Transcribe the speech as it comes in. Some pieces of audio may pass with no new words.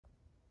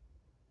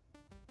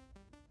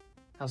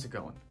How's it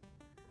going?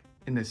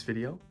 In this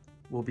video,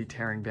 we'll be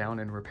tearing down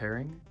and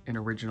repairing an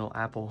original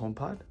Apple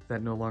HomePod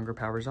that no longer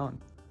powers on.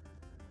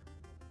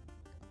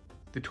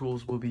 The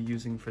tools we'll be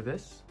using for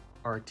this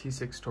are a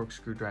T6 Torx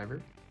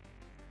screwdriver,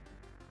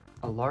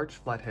 a large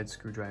flathead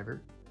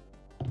screwdriver,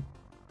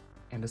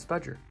 and a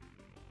spudger.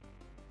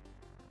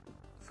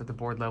 For the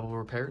board level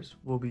repairs,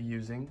 we'll be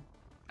using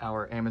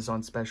our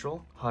Amazon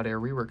special hot air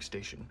rework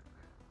station.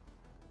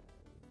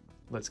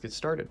 Let's get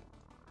started.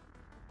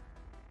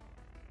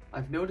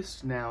 I've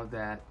noticed now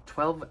that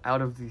 12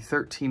 out of the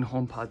 13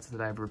 HomePods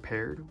that I've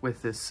repaired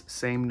with this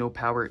same no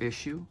power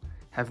issue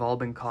have all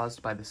been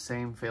caused by the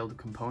same failed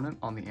component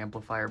on the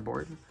amplifier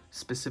board,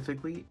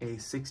 specifically a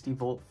 60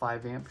 volt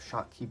 5 amp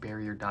Schottky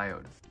barrier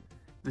diode.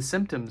 The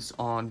symptoms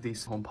on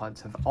these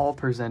HomePods have all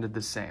presented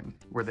the same,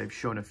 where they've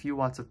shown a few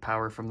watts of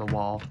power from the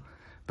wall,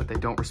 but they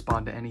don't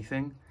respond to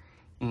anything.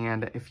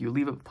 And if you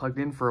leave it plugged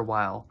in for a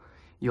while,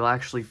 you'll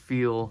actually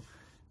feel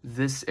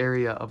this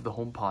area of the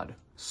HomePod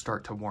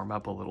start to warm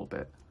up a little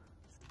bit.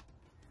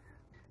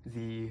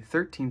 The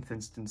 13th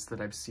instance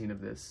that I've seen of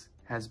this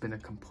has been a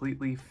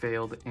completely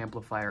failed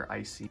amplifier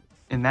IC.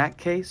 In that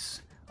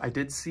case, I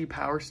did see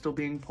power still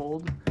being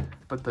pulled,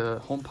 but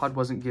the HomePod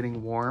wasn't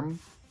getting warm.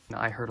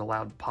 I heard a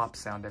loud pop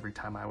sound every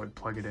time I would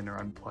plug it in or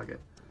unplug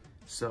it.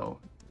 So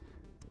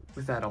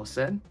with that all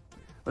said,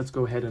 let's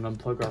go ahead and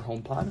unplug our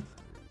HomePod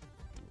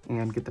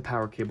and get the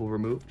power cable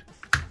removed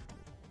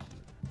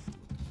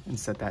and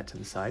set that to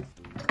the side.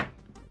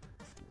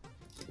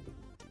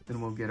 Then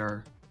we'll get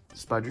our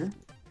spudger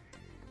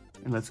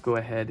and let's go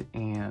ahead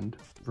and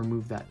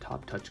remove that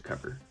top touch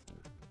cover.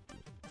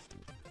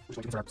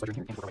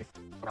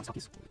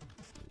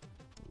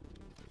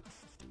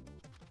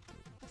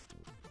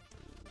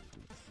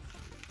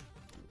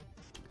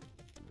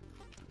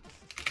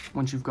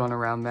 Once you've gone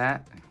around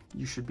that,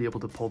 you should be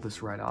able to pull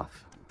this right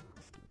off.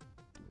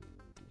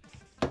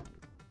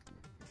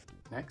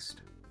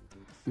 Next,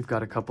 we've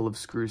got a couple of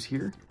screws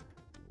here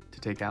to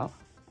take out.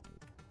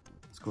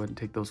 Let's go ahead and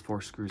take those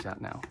 4 screws out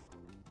now.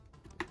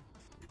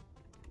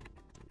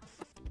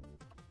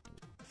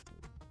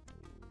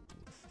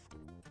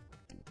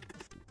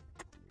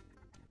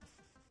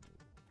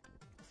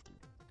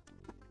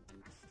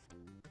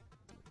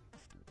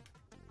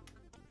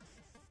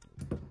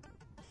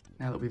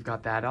 Now that we've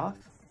got that off,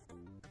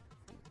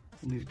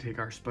 we need to take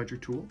our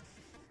spudger tool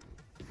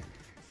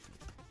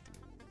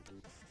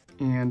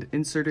and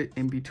insert it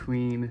in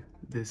between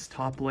this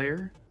top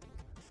layer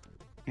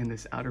and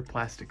this outer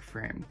plastic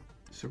frame.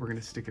 So we're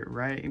gonna stick it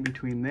right in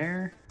between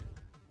there.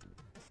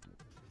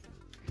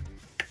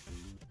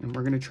 And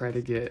we're gonna try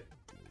to get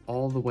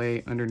all the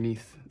way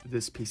underneath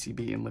this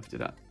PCB and lift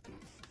it up.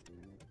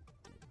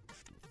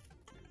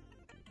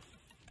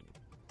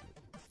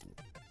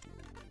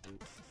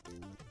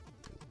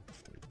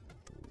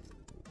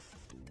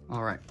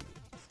 All right,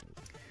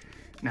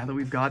 now that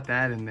we've got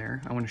that in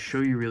there, I want to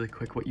show you really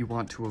quick what you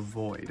want to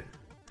avoid.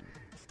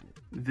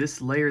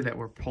 This layer that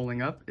we're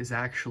pulling up is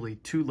actually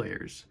 2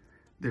 layers.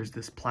 There's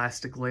this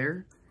plastic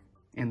layer,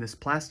 and this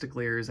plastic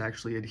layer is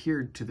actually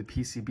adhered to the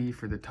PCB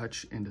for the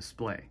touch and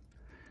display.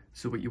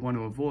 So what you want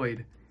to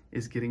avoid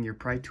is getting your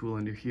pry tool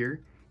under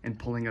here and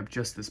pulling up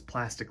just this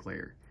plastic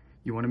layer.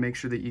 You want to make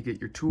sure that you get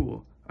your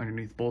tool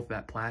underneath both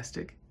that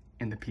plastic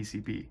and the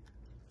PCB.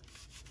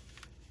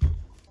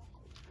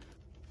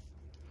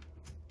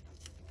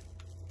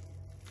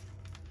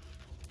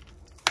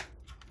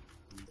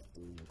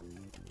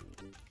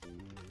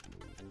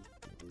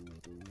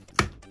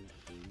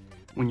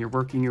 When you're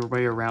working your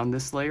way around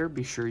this layer,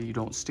 be sure you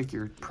don't stick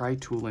your pry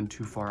tool in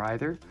too far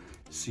either,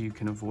 so you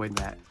can avoid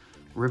that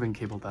ribbon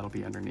cable that'll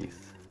be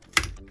underneath.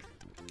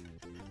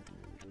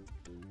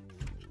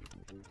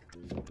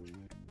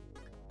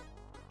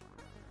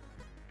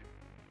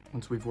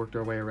 Once we've worked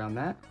our way around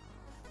that,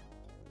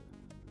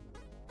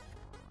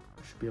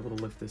 we should be able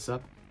to lift this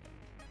up.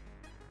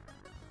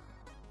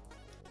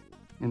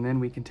 And then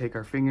we can take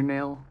our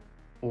fingernail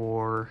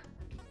or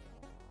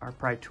our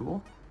pry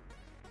tool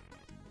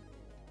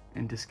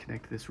and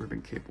disconnect this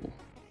ribbon cable.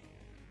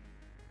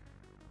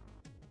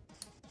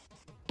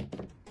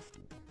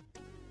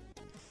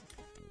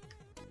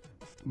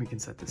 We can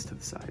set this to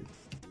the side.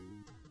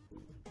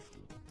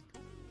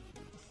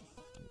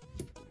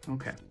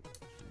 Okay.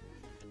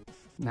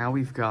 Now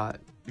we've got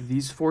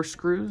these 4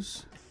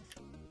 screws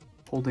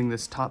holding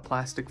this top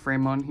plastic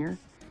frame on here,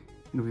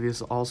 and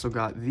we've also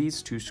got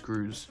these 2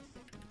 screws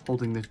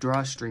holding the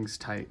drawstrings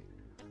tight.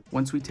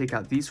 Once we take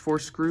out these 4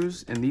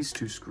 screws and these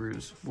 2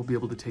 screws, we'll be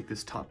able to take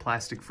this top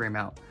plastic frame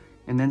out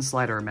and then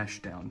slide our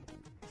mesh down.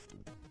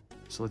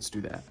 So let's do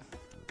that.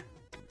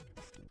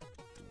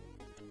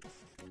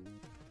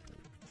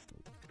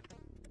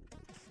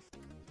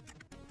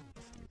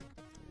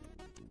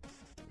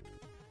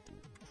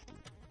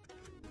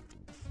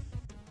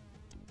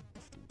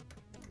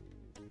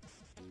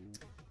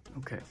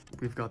 Okay,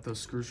 we've got those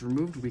screws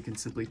removed. We can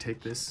simply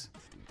take this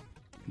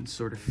and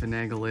sort of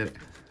finagle it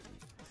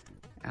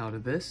out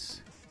of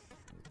this,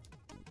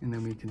 and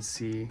then we can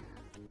see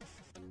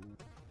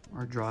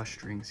our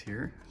drawstrings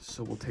here.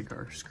 So we'll take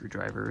our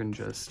screwdriver and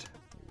just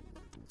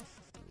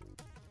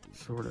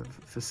sort of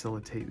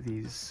facilitate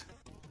these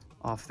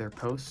off their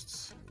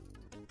posts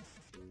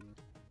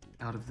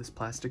out of this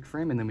plastic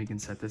frame, and then we can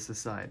set this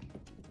aside.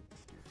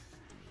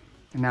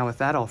 And now with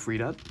that all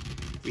freed up,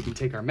 we can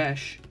take our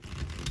mesh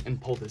and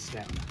pull this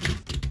down.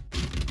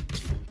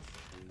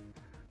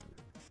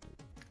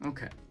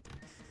 Okay.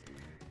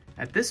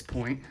 At this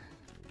point,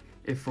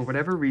 if for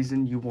whatever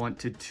reason you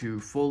wanted to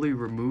fully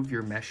remove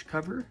your mesh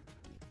cover,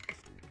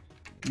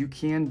 you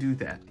can do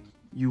that.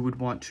 You would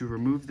want to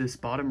remove this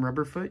bottom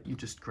rubber foot, you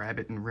just grab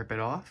it and rip it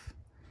off,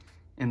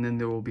 and then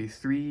there will be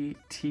 3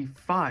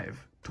 T5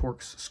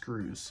 Torx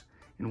screws.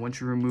 And once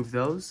you remove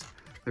those,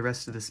 the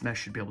rest of this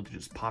mesh should be able to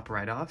just pop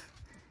right off,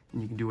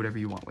 and you can do whatever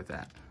you want with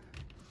that.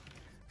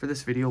 For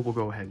this video, we'll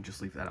go ahead and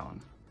just leave that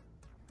on.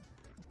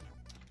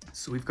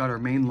 So we've got our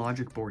main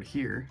logic board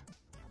here.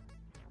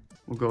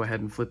 We'll go ahead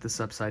and flip this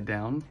upside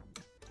down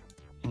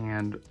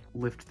and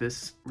lift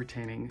this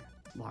retaining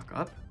lock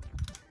up,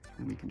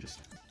 and we can just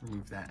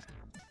remove that.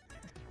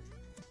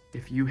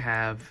 If you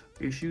have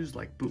issues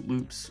like boot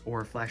loops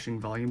or flashing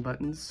volume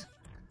buttons,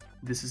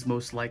 this is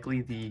most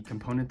likely the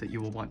component that you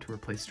will want to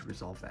replace to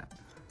resolve that.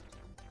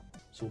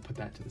 So we'll put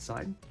that to the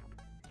side.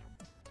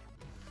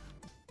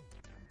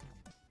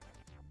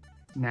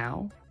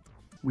 Now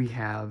we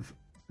have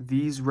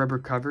these rubber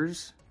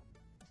covers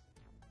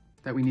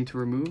that we need to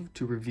remove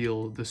to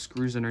reveal the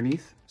screws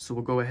underneath. So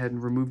we'll go ahead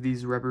and remove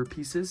these rubber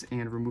pieces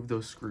and remove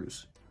those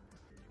screws.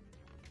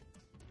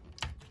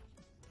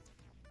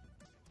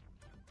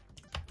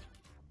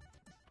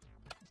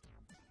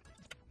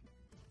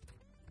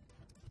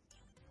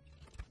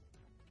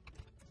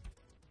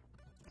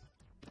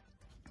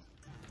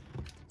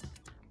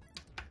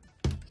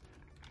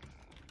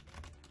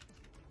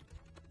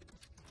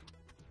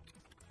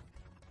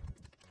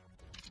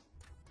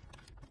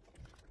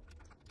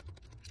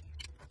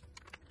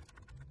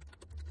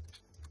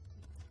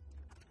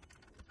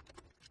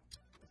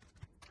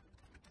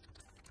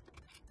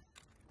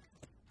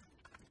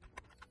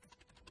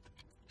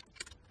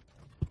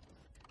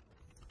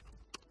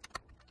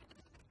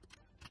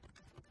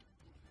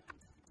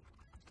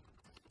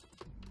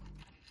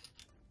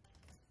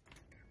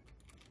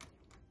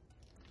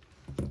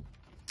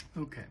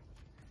 Okay,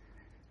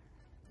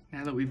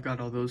 now that we've got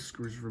all those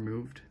screws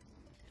removed,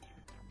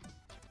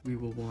 we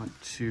will want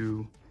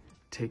to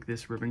take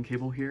this ribbon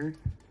cable here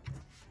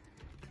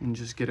and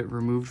just get it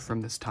removed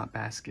from this top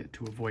basket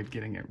to avoid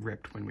getting it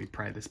ripped when we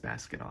pry this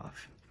basket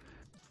off.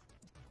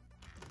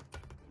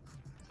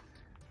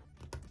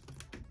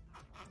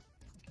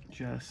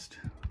 Just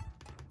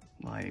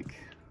like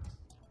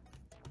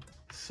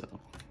so.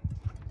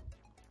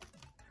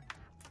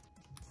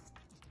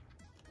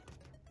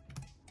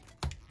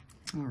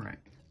 All right,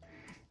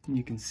 and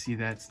you can see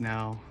that's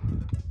now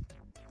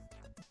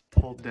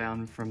pulled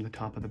down from the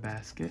top of the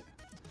basket.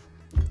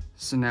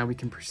 So now we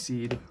can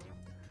proceed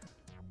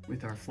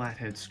with our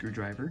flathead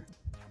screwdriver.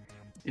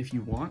 If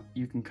you want,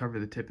 you can cover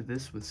the tip of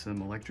this with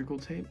some electrical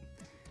tape.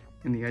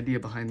 And the idea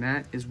behind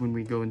that is when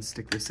we go and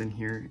stick this in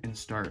here and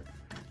start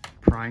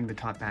prying the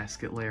top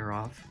basket layer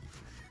off,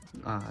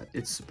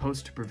 it's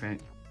supposed to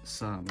prevent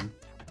some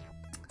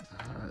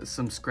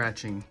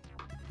scratching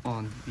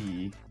on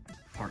the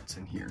parts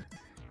in here.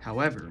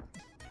 However,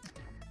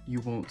 you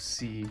won't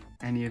see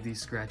any of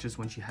these scratches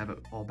once you have it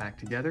all back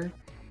together,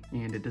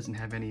 and it doesn't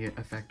have any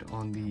effect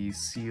on the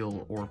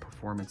seal or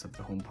performance of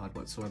the HomePod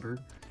whatsoever,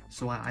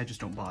 so I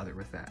just don't bother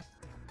with that.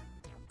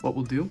 What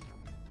we'll do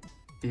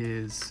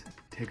is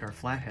take our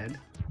flathead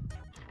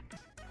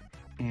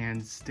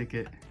and stick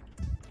it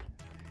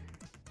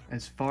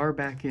as far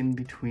back in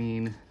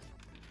between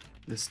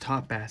this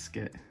top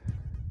basket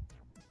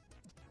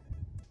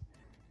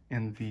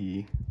and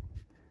the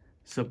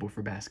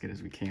subwoofer basket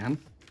as we can.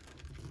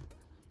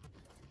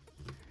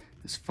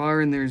 As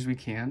far in there as we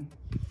can.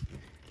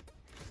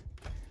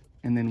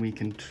 And then we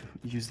can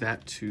use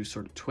that to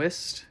sort of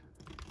twist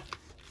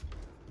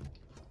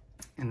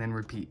and then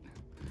repeat.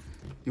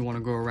 You want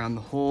to go around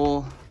the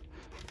whole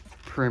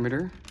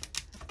perimeter,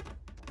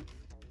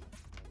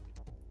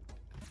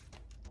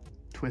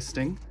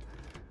 twisting,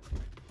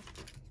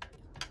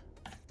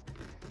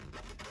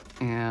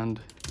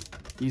 and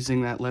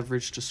using that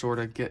leverage to sort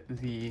of get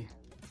the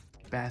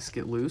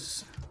basket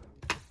loose.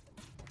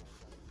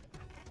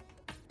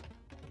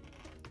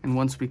 And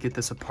once we get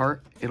this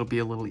apart, it'll be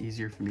a little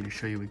easier for me to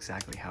show you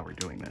exactly how we're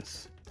doing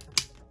this.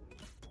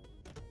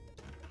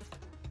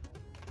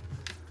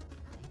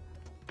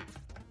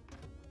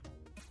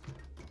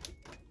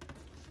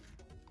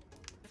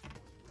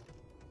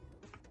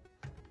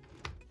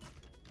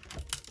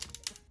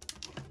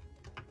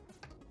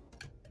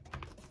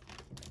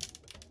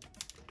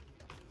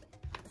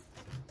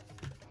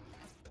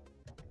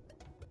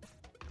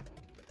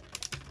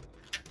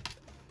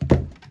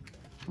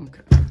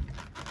 Okay.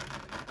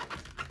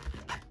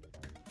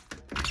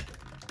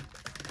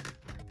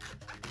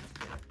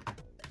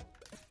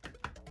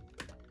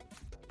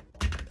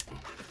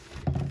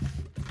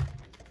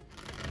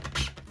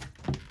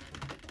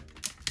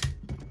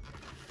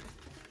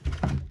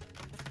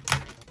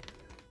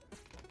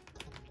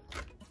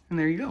 And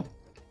there you go.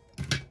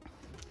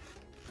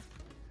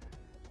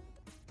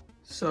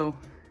 So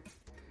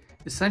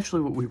essentially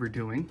what we were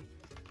doing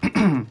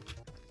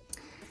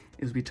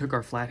is we took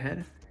our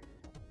flathead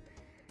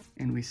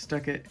and we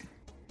stuck it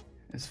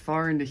as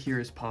far into here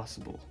as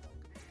possible.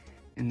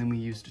 And then we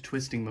used a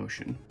twisting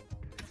motion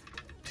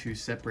to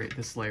separate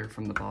this layer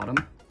from the bottom.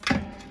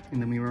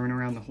 And then we went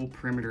around the whole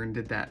perimeter and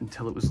did that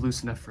until it was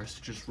loose enough for us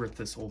to just rip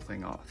this whole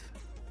thing off.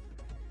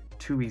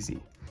 Too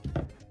easy.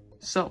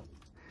 So,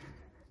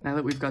 now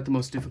that we've got the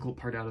most difficult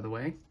part out of the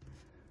way,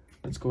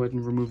 let's go ahead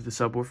and remove the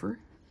subwoofer.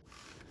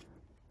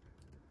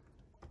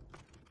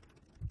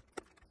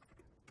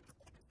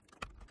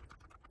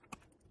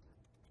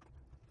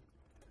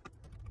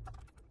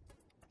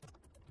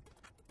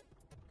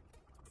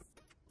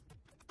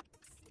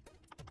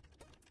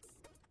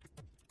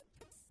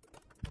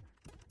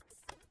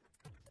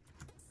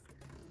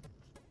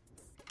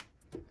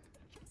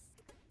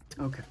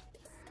 Okay,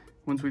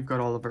 once we've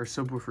got all of our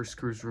subwoofer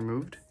screws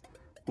removed,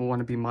 we'll want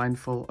to be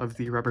mindful of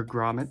the rubber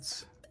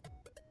grommets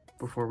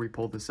before we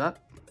pull this up,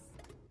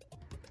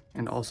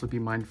 and also be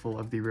mindful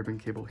of the ribbon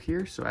cable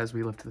here, so as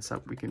we lift this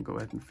up we can go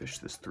ahead and fish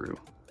this through.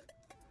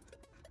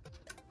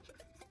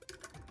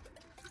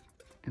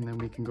 And then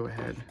we can go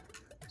ahead,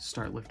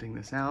 start lifting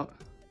this out,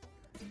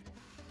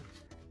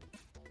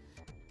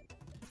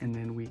 and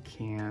then we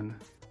can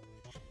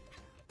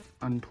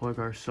unplug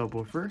our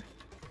subwoofer.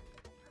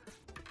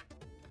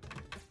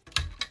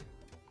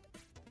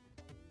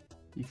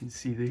 You can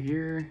see that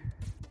here,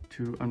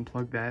 to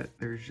unplug that,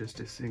 there's just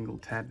a single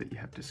tab that you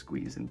have to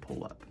squeeze and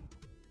pull up.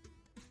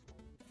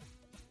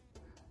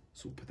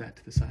 So we'll put that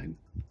to the side.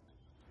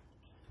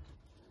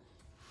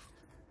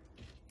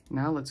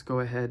 Now let's go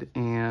ahead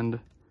and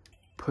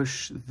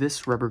push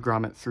this rubber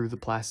grommet through the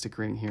plastic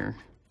ring here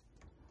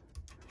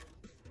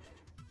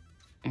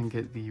and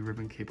get the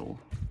ribbon cable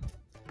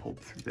pulled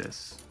through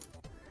this.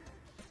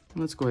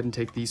 And let's go ahead and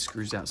take these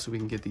screws out so we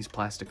can get these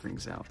plastic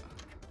rings out.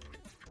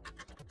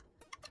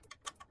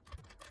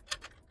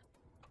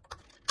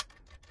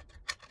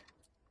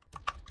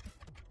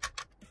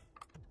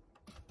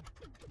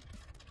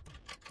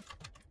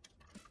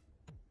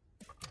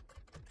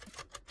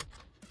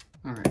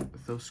 All right,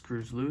 with those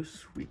screws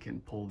loose, we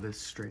can pull this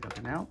straight up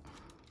and out.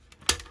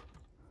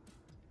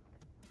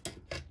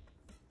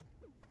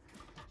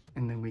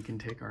 And then we can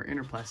take our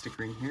inner plastic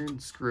ring here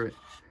and screw it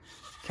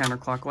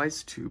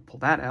counterclockwise to pull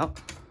that out.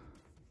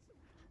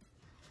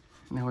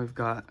 Now we've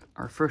got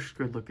our first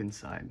good look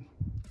inside.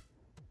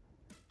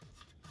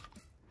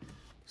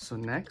 So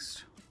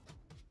next,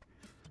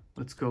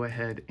 let's go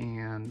ahead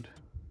and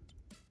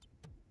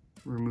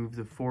remove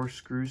the 4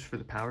 screws for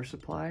the power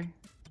supply.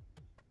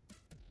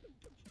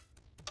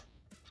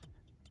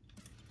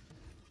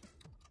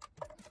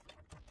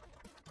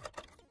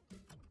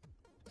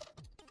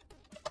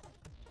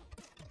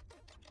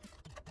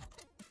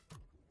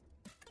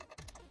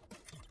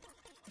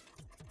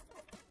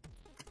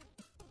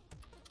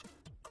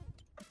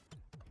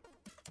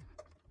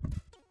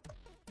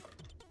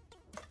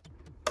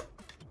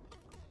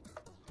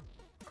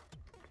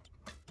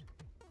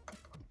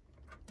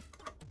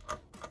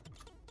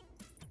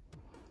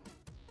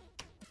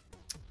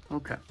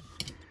 Okay.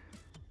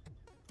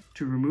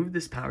 To remove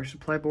this power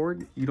supply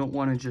board, you don't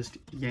want to just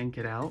yank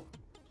it out.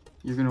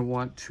 You're going to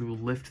want to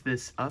lift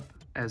this up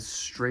as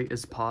straight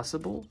as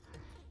possible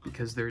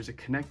because there's a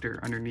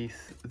connector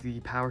underneath the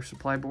power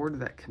supply board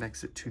that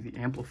connects it to the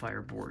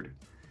amplifier board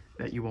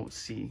that you won't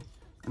see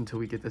until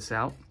we get this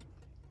out.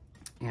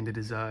 And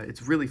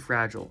it's really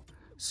fragile.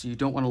 So you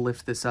don't want to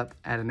lift this up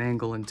at an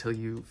angle until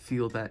you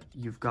feel that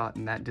you've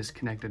gotten that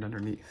disconnected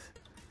underneath.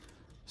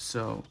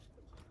 So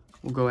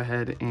we'll go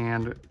ahead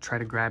and try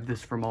to grab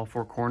this from all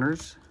 4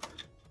 corners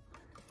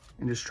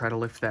and just try to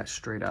lift that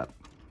straight up.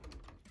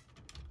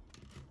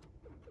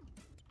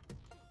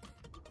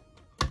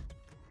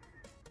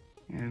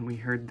 And we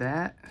heard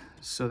that,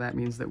 so that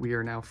means that we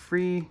are now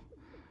free.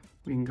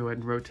 We can go ahead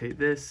and rotate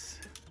this,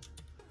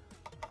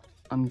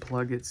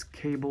 unplug its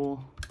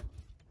cable,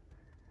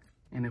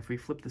 and if we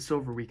flip this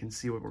over, we can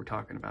see what we're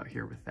talking about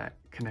here with that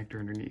connector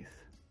underneath.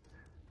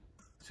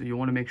 So you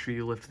want to make sure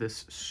you lift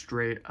this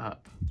straight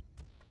up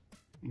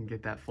and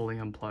get that fully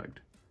unplugged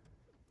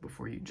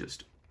before you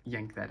just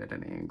yank that at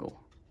an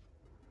angle.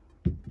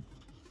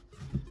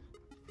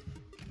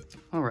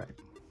 All right.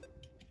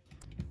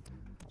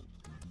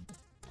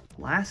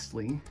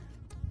 Lastly,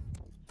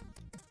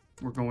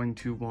 we're going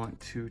to want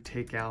to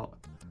take out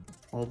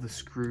all the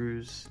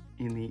screws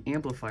in the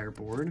amplifier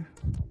board.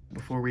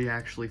 Before we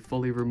actually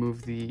fully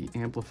remove the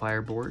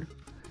amplifier board,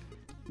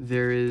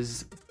 there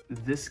is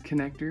this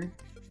connector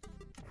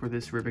for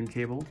this ribbon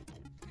cable,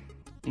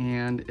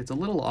 and it's a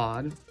little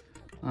odd.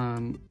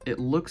 It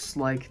looks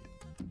like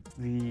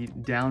the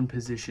down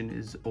position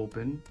is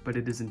open, but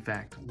it is in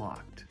fact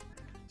locked.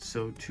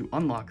 So to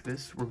unlock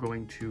this, we're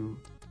going to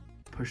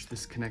push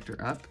this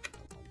connector up,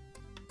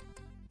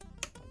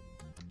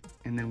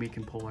 and then we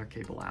can pull our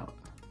cable out.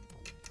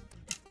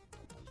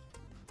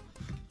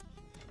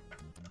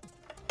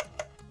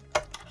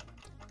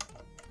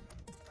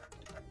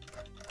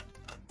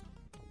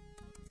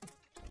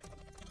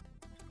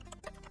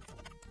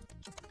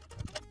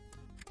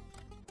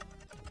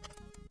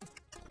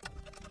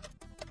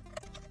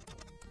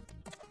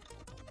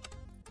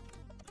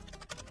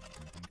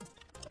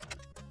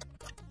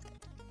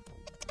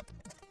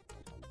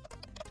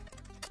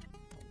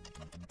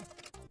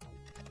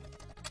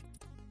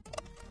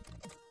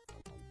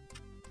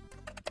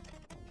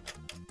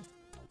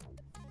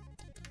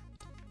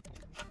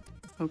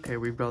 Okay,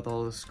 we've got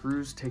all the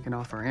screws taken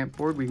off our amp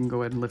board. We can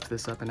go ahead and lift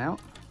this up and out.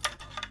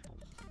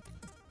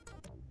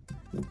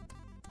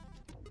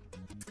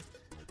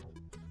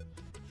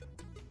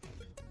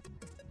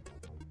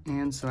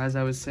 And so as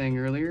I was saying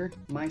earlier,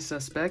 my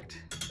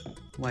suspect,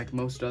 like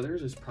most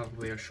others, is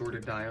probably a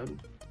shorted diode.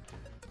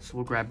 So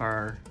we'll grab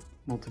our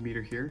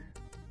multimeter here.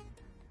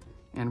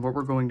 And what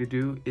we're going to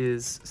do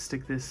is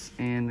stick this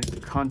in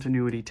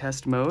continuity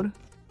test mode.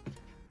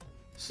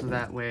 So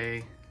that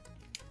way,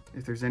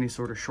 if there's any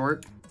sort of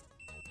short,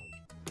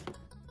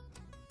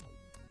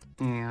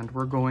 and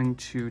we're going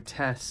to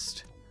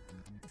test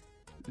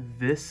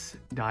this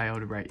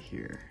diode right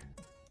here.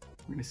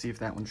 We're gonna see if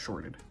that one's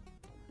shorted.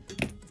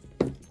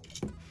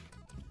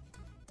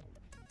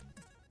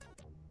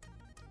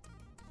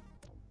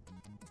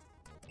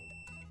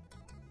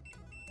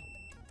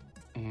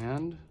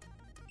 And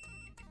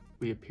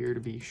we appear to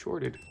be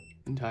shorted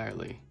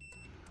entirely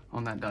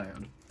on that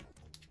diode.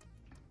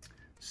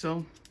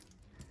 So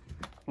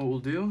what we'll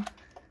do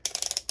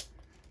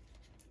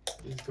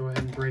is go ahead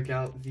and break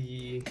out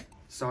the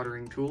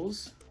soldering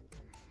tools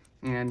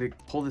and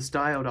pull this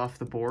diode off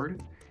the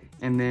board,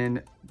 and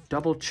then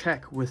double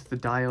check with the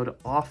diode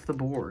off the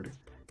board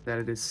that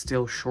it is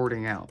still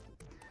shorting out.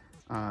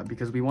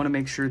 Because we want to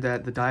make sure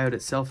that the diode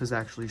itself is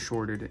actually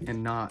shorted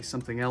and not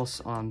something else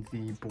on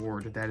the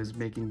board that is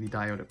making the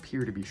diode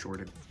appear to be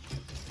shorted.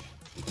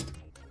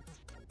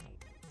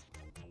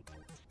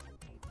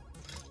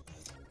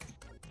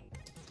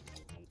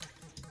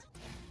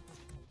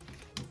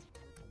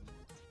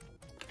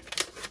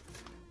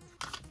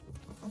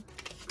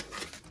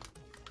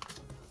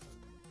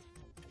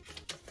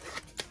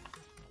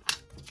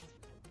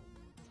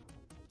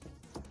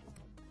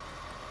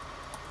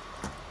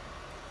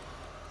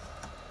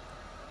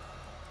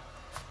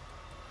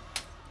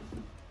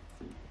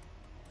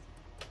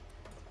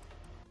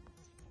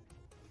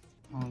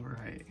 All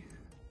right,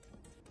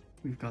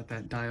 we've got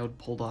that diode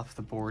pulled off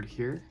the board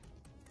here.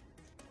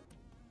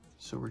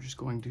 So we're just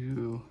going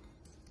to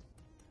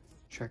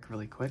check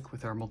really quick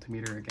with our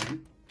multimeter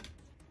again.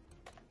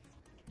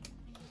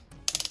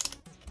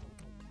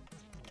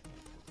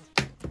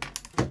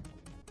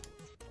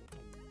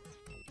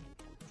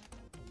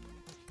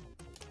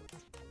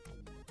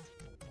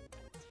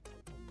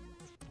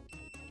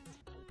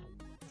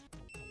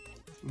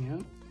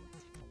 Yep.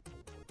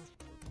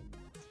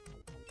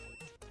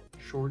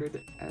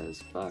 Shorted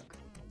as fuck.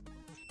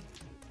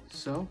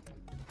 So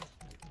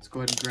let's go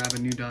ahead and grab a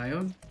new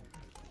diode,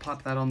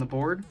 pop that on the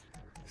board,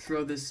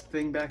 throw this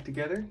thing back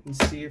together, and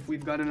see if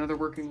we've got another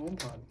working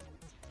HomePod.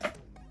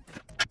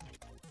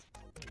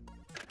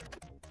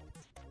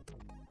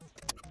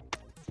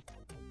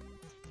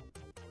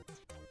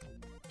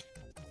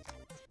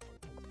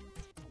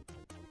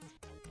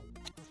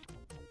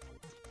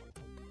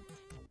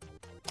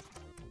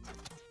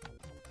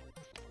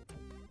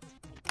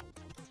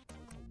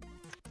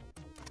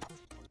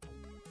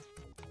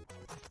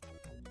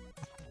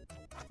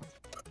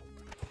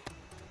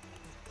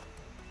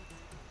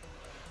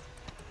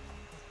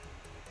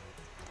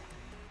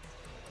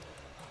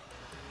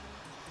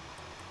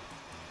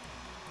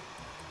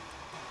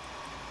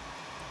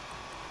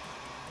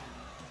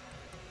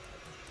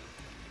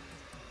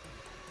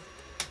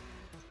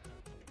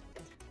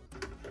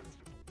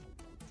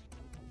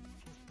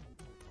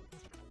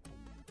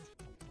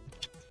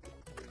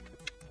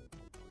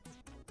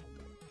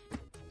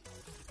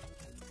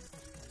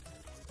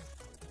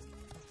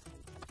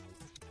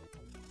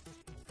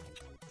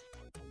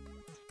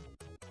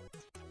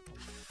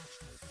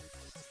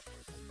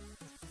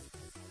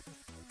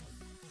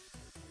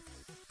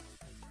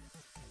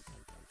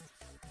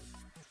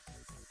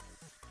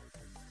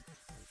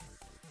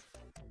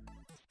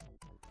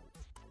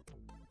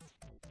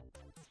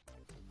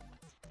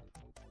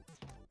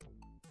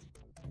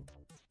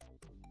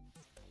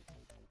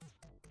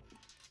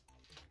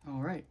 All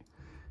right,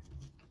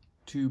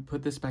 to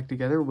put this back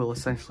together, we'll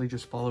essentially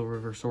just follow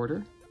reverse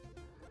order.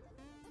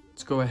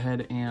 Let's go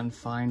ahead and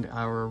find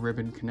our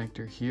ribbon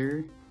connector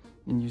here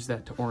and use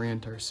that to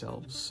orient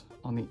ourselves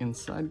on the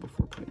inside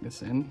before putting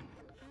this in.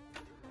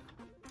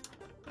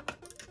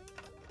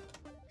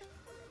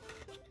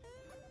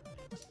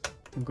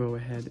 We'll go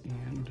ahead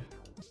and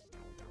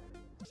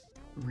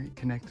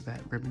reconnect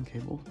that ribbon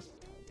cable.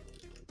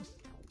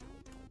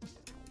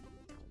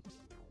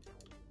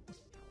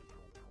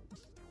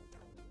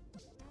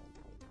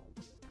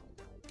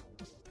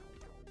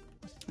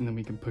 And then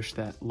we can push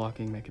that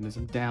locking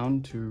mechanism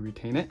down to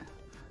retain it.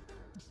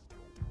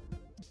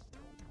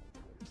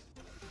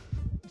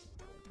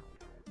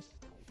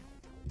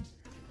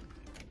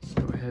 Let's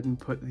go ahead and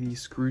put the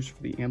screws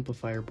for the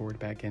amplifier board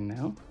back in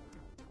now.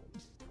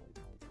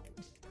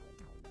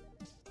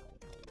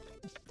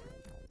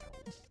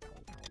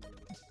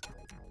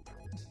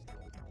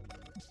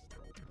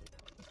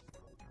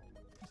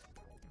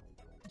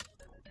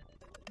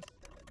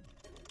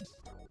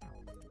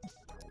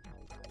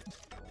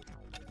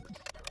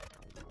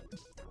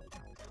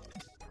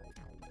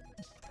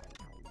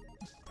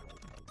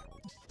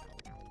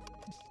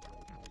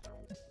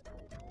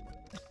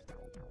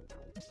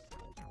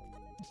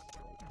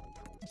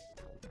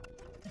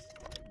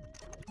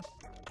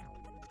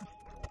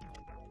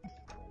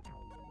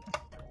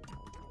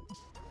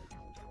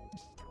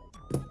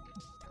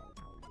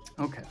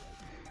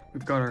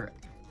 got our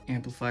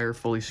amplifier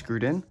fully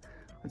screwed in,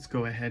 let's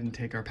go ahead and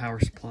take our power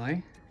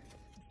supply,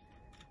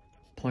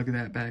 plug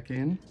that back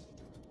in.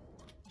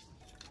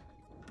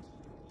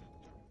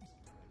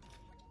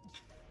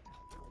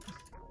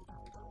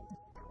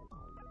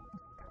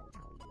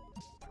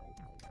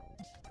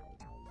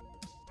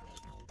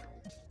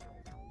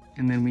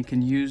 And then we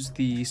can use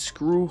the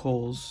screw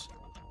holes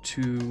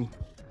to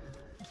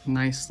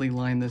nicely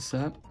line this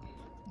up.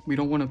 We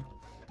don't want to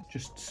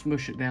just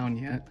smush it down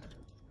yet.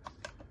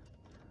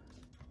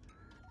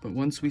 But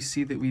once we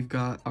see that we've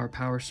got our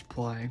power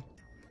supply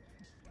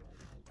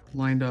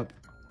lined up,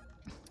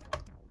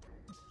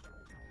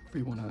 if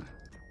we want to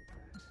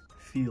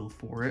feel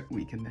for it,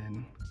 we can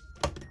then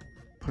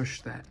push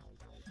that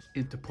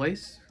into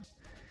place.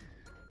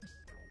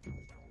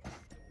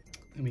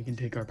 And we can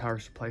take our power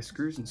supply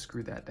screws and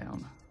screw that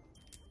down.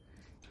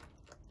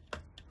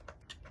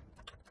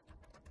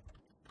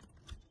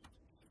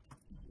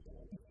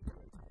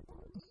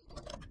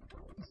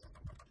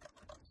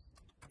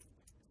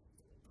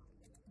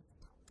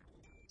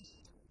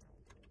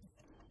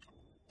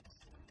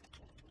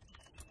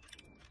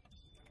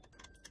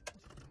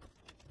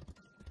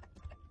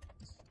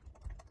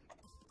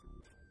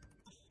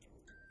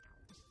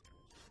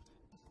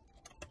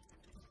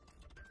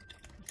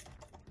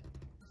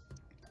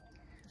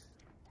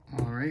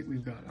 Alright,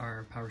 we've got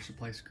our power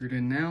supply screwed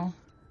in now.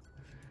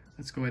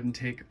 Let's go ahead and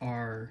take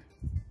our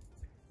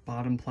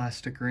bottom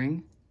plastic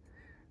ring.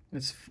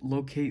 Let's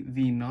locate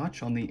the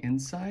notch on the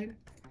inside,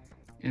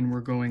 and we're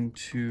going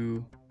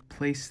to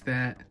place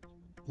that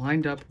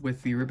lined up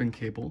with the ribbon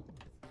cable,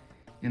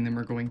 and then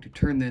we're going to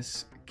turn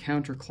this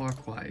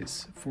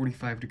counterclockwise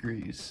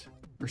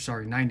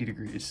 90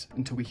 degrees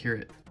until we hear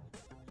it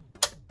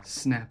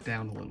snap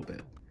down a little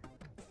bit.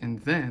 And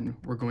then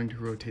we're going to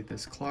rotate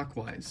this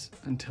clockwise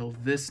until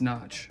this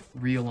notch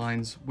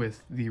realigns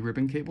with the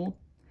ribbon cable.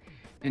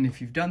 And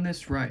if you've done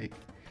this right,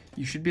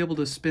 you should be able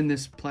to spin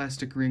this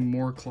plastic ring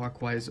more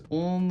clockwise,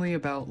 only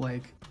about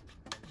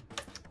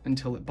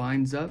until it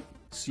binds up,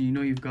 so you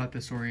know you've got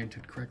this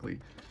oriented correctly.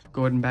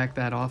 Go ahead and back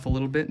that off a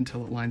little bit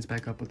until it lines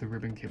back up with the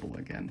ribbon cable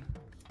again.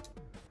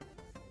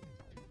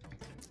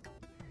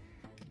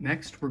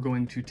 Next, we're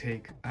going to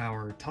take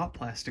our top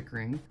plastic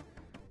ring,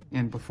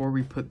 and before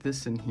we put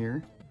this in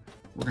here,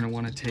 we're going to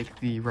want to take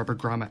the rubber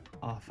grommet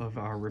off of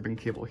our ribbon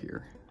cable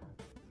here.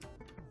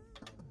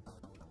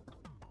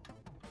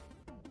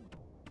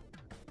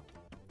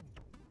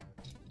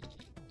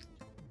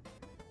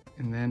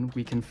 And then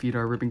we can feed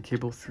our ribbon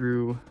cable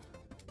through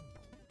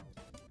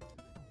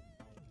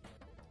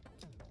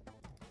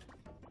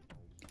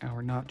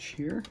our notch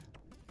here.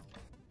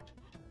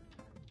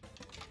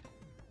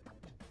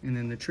 And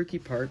then the tricky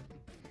part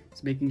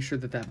is making sure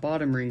that that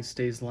bottom ring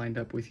stays lined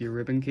up with your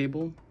ribbon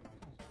cable,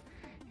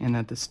 and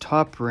that this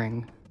top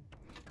ring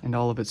and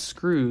all of its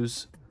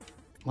screws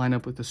line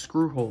up with the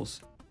screw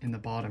holes in the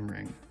bottom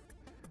ring.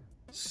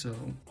 So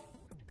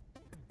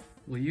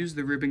we'll use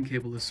the ribbon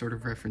cable as sort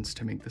of reference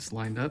to make this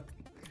lined up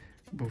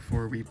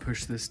before we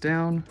push this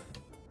down.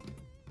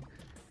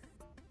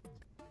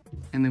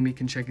 And then we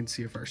can check and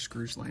see if our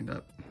screws lined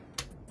up.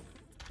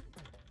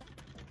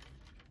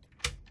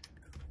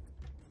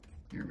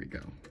 Here we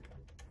go.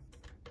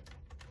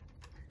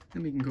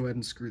 Then we can go ahead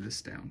and screw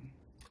this down.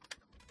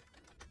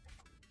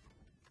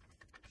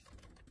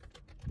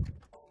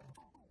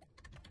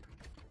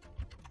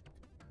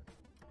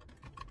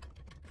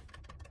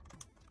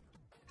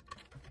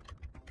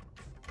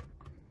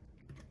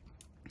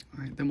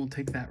 Alright, then we'll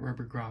take that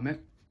rubber grommet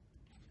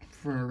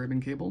for our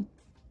ribbon cable.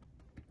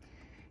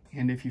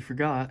 And if you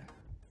forgot,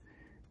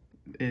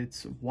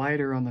 it's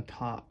wider on the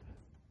top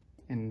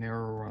and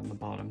narrower on the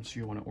bottom, so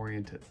you want to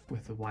orient it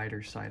with the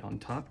wider side on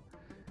top.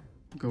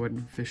 Go ahead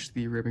and fish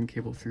the ribbon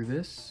cable through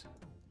this.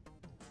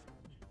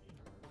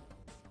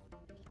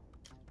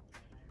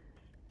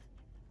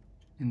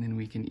 And then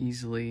we can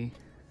easily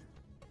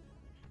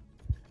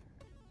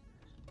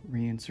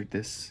reinsert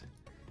this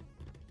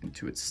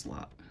into its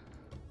slot.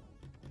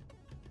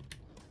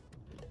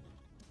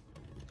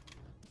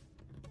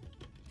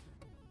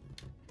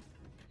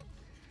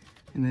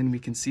 And then we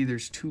can see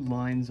there's two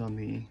lines on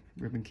the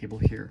ribbon cable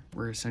here.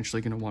 We're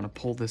essentially going to want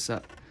to pull this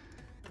up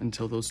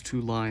until those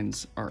two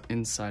lines are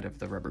inside of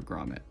the rubber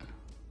grommet.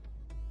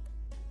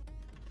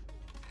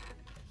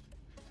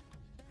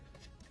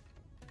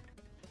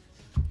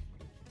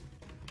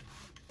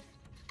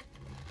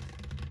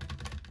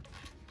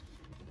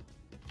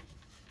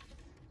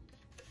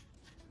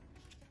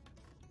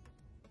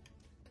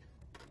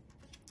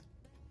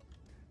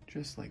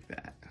 Just like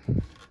that.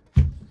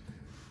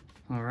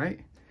 All right.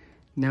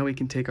 Now we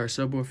can take our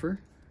subwoofer.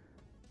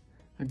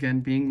 Again,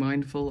 being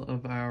mindful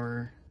of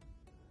our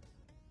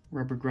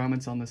rubber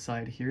grommets on the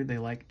side here, they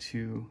like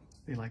to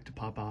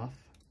pop off.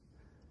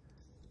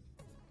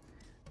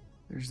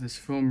 There's this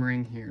foam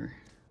ring here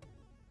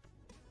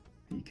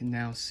that you can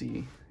now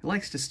see. It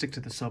likes to stick to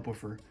the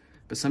subwoofer,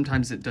 but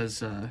sometimes it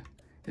does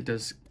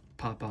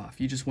pop off.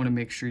 You just want to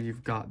make sure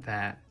you've got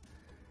that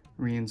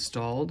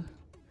reinstalled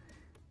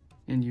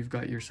and you've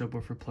got your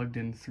subwoofer plugged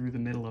in through the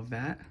middle of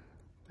that.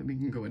 Then we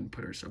can go ahead and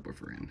put our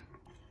subwoofer in.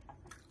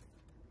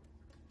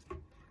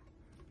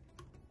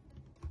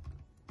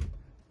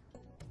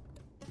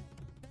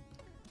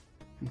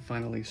 And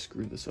finally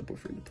screw the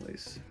subwoofer into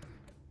place.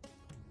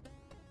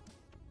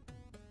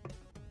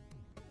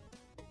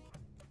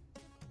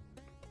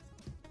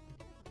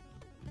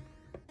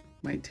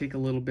 Might take a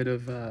little bit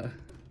of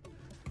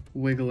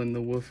wiggling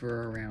the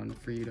woofer around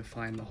for you to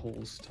find the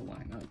holes to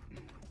line up.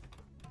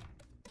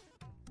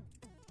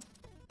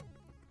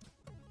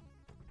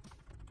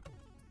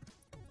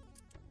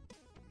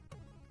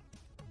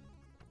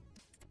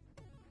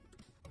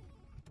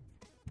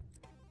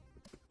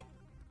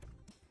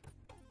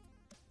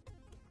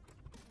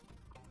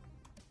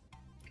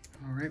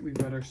 All right, we've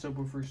got our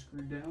subwoofer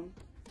screwed down.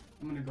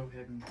 I'm gonna go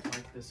ahead and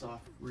wipe this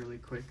off really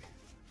quick.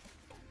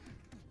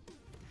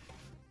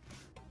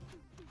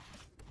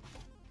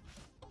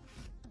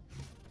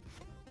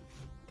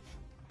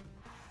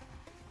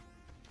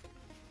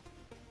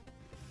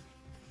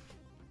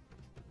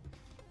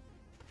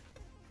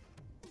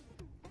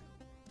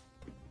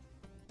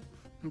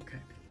 Okay,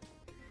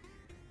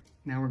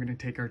 now we're going to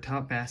take our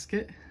top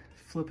basket,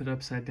 flip it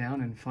upside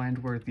down, and find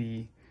where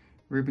the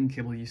ribbon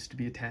cable used to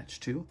be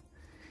attached to.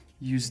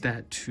 Use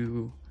that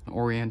to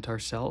orient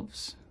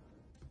ourselves,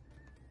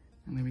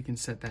 and then we can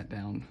set that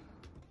down.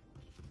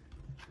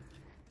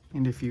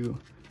 And if you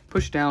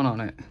push down on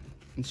it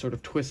and sort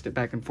of twist it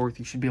back and forth,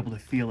 you should be able to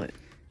feel it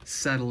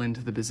settle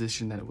into the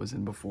position that it was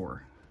in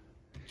before.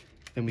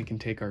 Then we can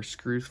take our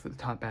screws for the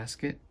top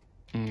basket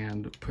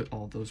and put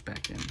all those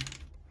back in.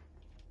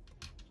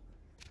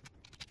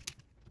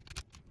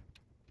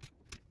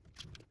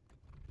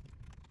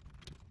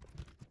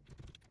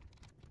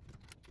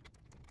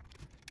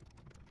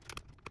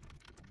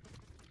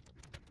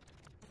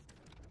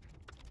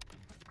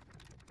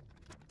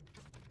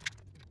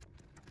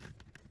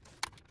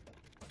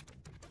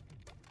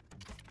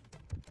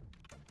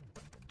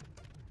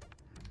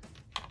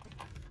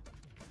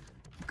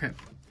 Okay,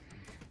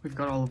 we've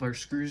got all of our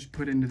screws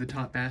put into the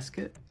top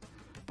basket.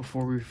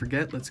 Before we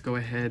forget, let's go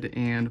ahead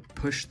and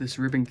push this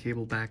ribbon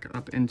cable back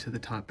up into the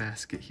top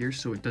basket here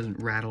so it doesn't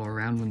rattle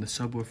around when the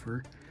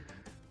subwoofer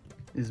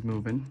is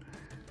moving.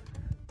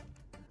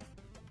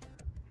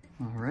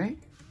 All right.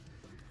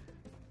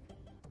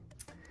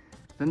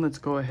 Then let's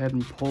go ahead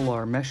and pull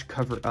our mesh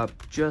cover up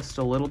just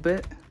a little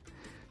bit,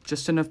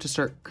 just enough to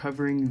start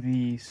covering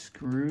the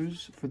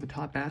screws for the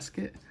top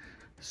basket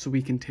so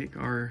we can take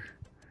our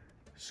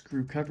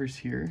screw covers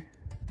here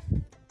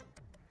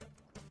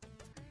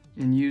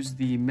and use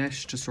the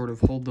mesh to sort of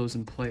hold those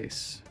in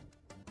place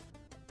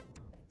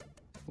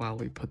while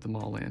we put them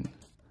all in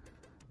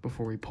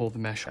before we pull the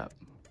mesh up.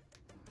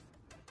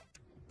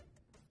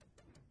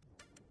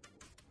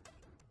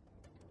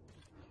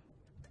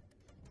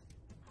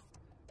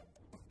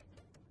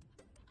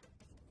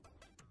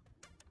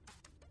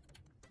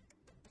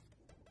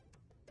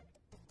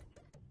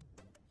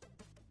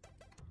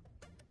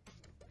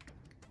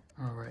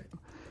 All right.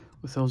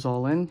 With those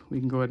all in, we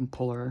can go ahead and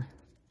pull our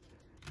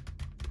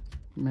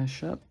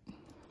mesh up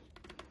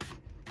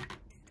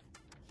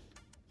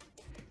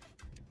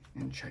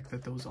and check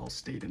that those all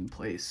stayed in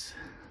place,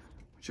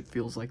 which it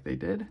feels like they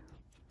did.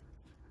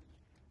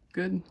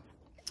 Good.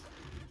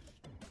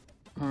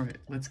 All right,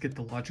 let's get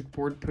the logic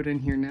board put in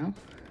here now.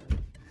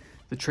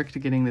 The trick to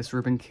getting this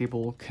ribbon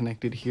cable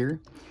connected here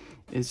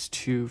is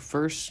to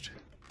first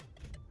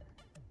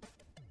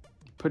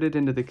put it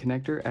into the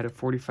connector at a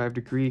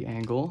 45-degree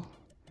angle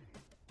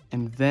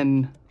and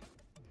then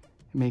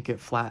make it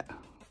flat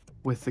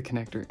with the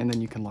connector, and then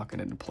you can lock it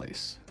into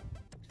place.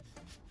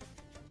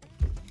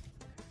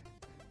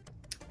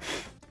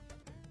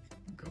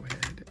 Go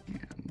ahead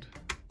and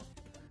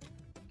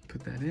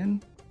put that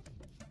in.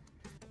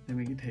 Then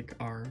we can take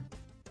our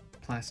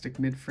plastic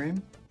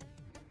mid-frame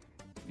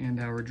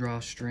and our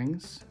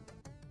drawstrings.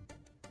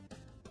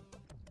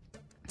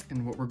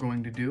 And what we're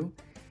going to do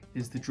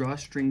is the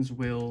drawstrings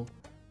will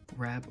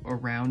wrap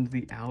around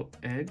the out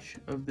edge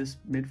of this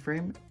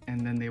mid-frame,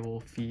 and then they will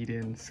feed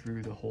in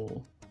through the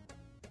hole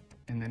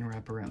and then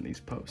wrap around these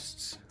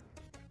posts.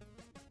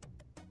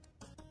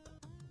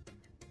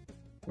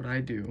 What I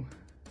do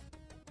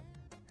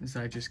is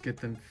I just get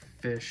them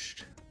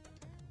fished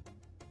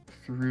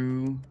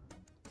through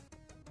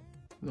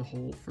the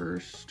hole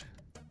first.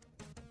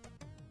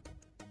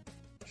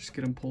 Just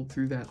get them pulled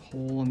through that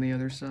hole on the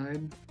other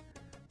side.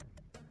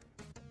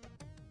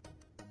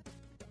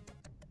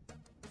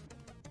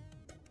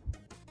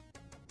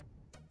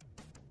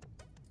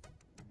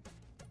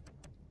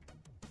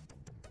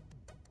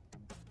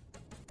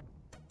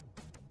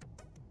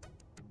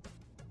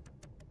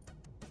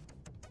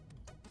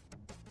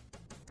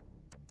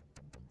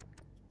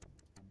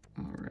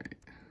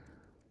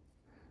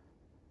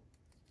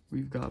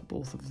 We've got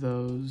both of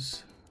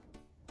those.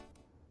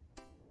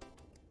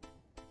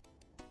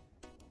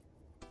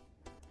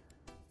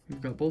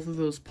 We've got both of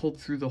those pulled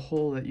through the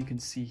hole that you can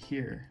see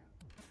here.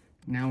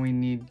 Now we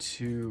need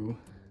to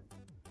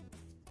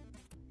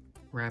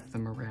wrap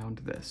them around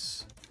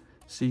this.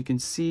 So you can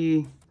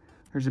see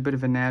there's a bit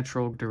of a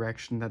natural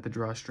direction that the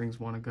drawstrings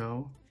want to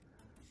go.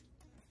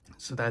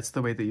 So that's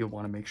the way that you'll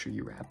want to make sure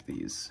you wrap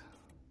these.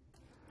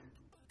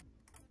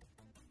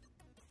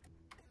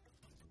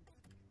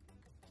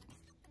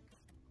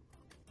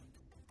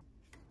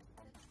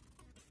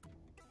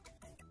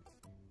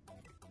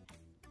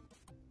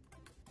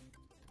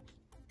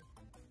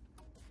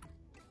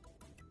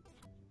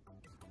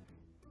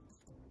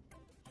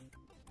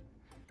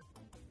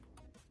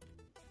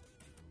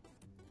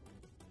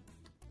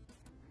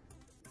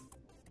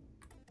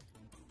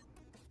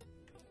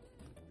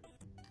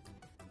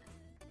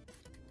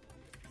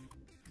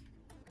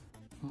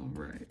 All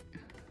right.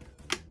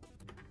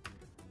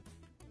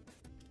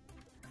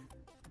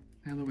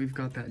 Now that we've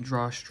got that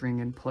drawstring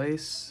in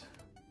place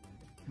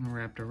and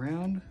wrapped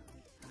around,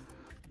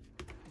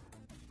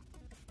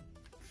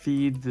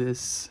 feed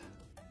this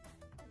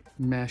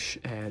mesh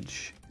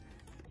edge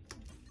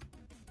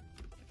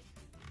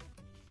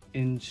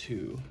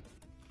into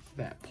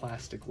that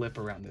plastic lip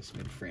around this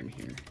mid-frame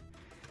here.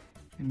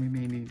 And we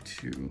may need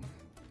to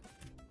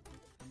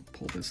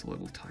pull this a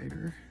little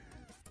tighter.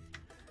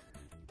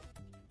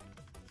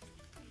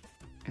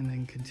 And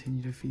then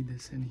continue to feed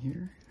this in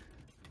here.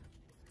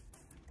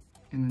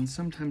 And then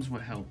sometimes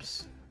what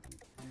helps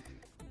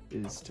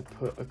is to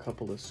put a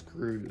couple of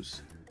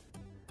screws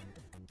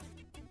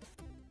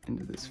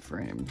into this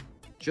frame.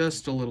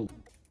 Just a little,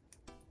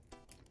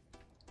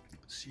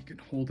 so you can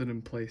hold it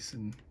in place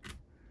and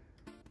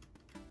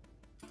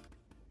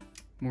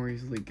more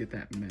easily get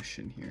that mesh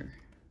in here.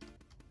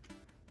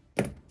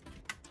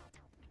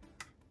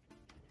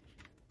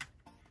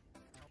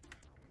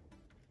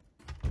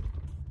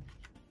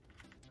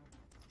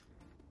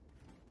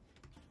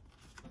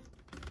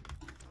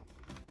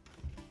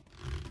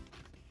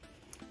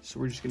 So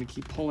we're just going to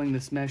keep pulling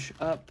this mesh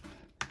up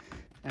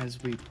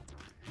as we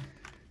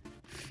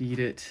feed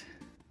it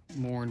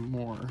more and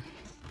more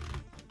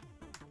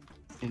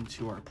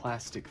into our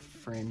plastic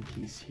frame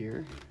piece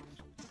here.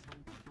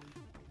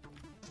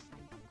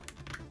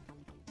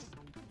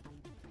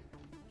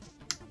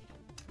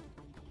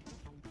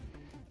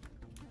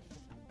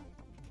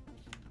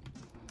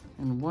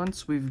 And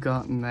once we've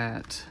gotten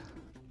that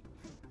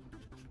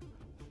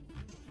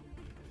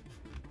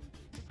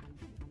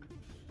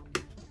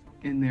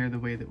in there the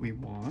way that we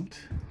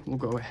want, we'll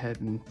go ahead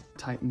and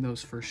tighten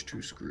those first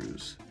two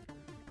screws.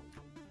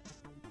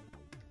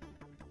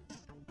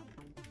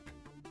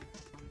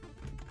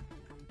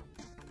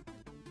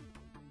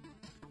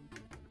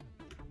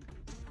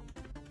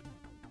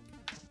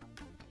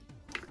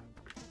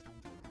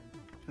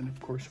 And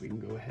of course we can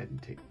go ahead and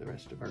take the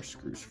rest of our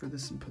screws for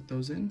this and put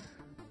those in.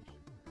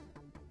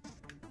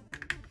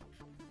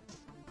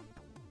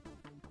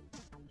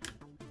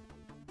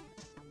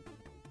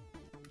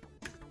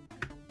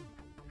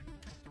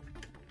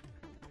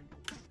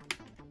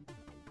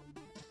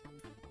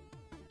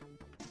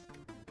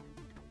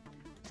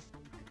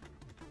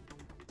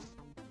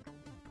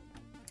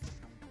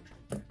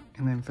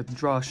 And then for the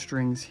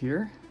drawstrings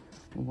here,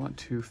 we'll want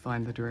to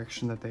find the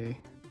direction that they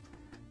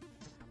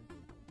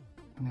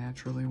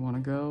naturally want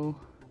to go.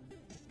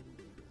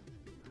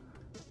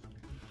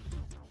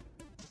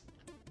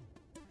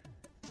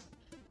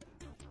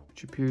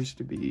 Which appears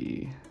to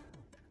be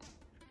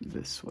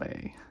this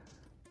way.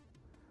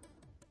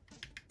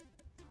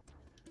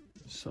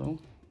 So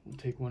we'll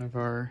take one of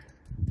our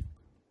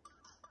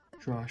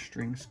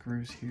drawstring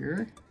screws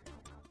here.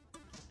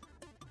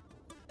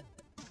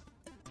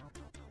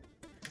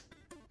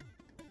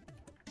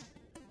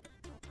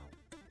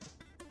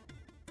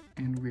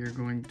 And we are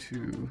going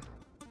to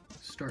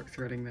start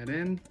threading that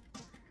in,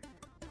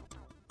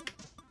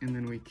 and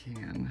then we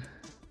can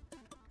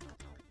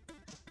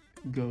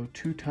go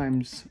 2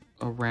 times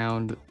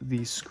around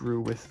the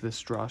screw with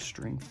this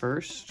drawstring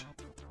first.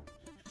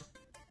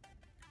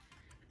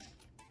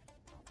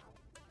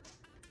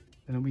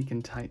 Then we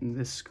can tighten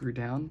this screw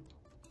down.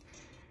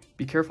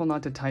 Be careful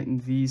not to tighten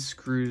these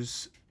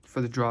screws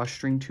for the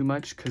drawstring too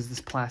much because this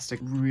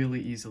plastic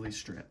really easily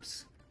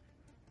strips.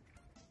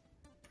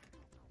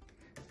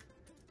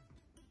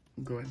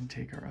 Go ahead and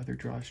take our other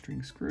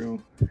drawstring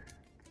screw,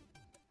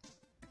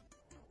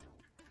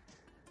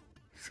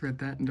 thread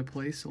that into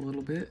place a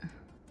little bit,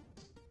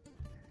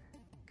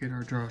 get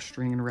our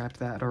drawstring and wrap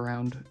that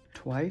around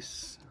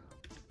twice.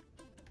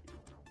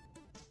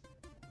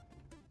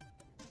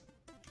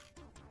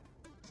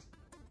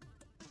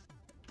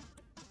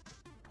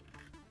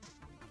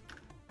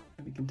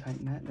 And we can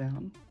tighten that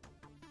down.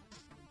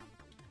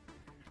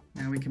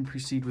 Now we can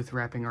proceed with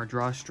wrapping our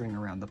drawstring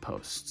around the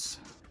posts.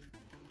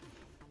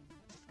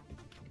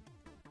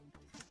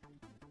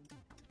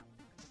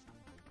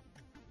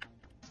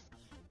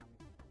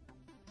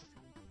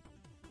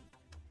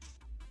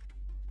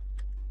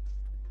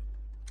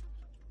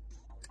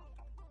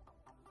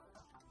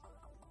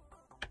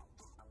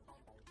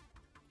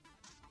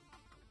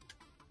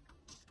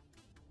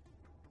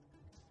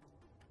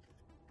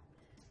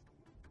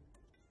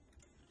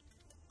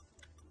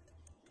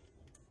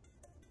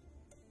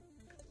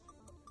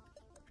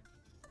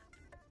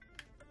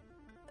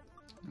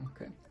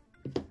 Okay,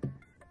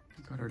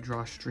 got our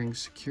drawstring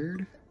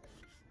secured.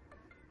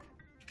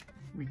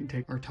 We can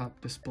take our top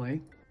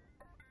display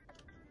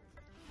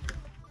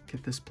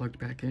Get this plugged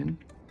back in.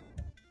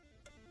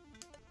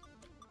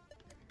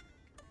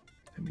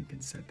 Then we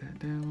can set that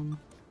down.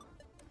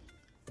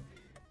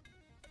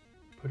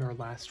 Put our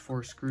last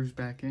 4 screws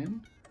back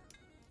in.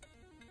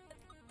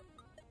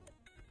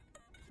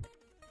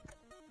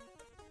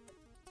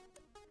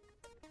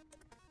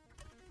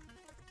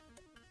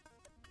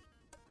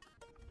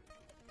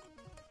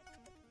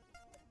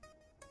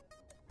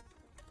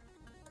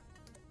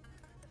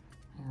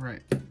 All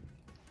right.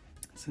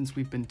 Since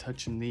we've been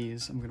touching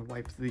these, I'm gonna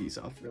wipe these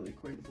off really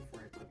quick before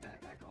I put that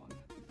back on.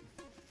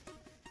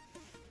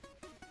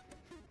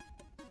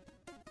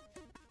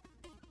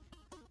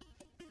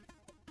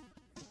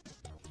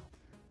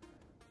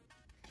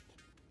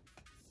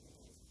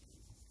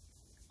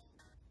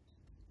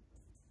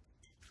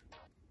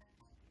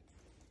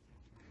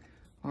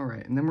 All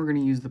right, and then we're gonna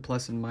use the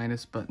plus and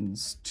minus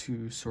buttons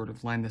to sort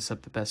of line this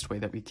up the best way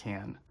that we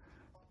can.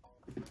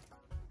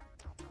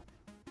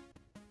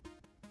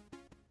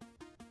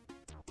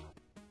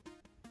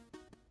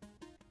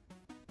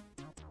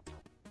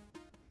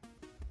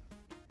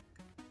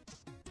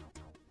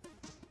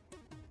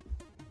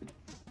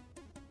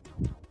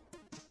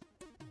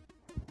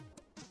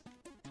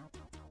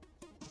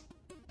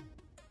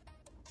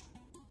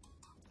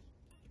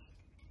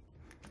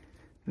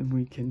 Then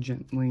we can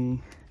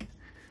gently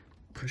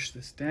push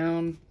this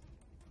down.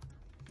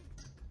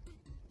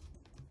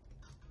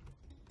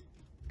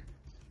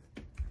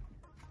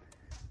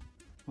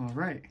 All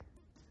right.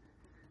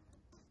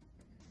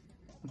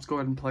 Let's go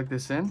ahead and plug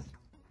this in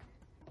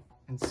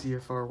and see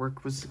if our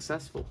work was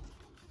successful.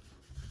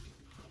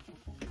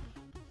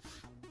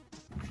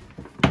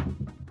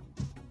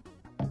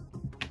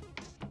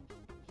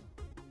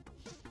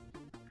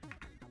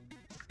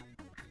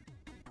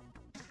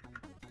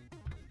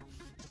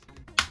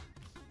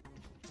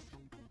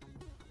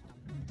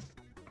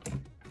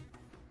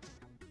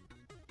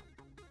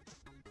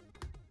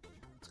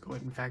 Go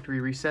ahead and factory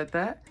reset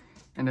that,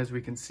 and as we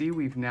can see,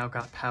 we've now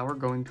got power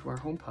going to our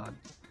HomePod.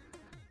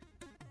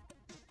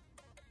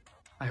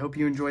 I hope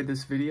you enjoyed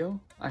this video.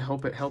 I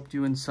hope it helped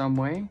you in some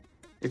way.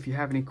 If you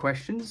have any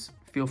questions,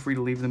 feel free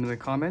to leave them in the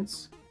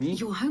comments.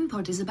 Your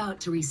HomePod is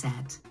about to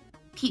reset.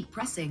 Keep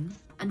pressing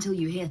until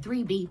you hear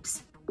 3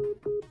 beeps.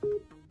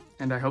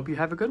 And I hope you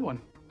have a good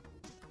one.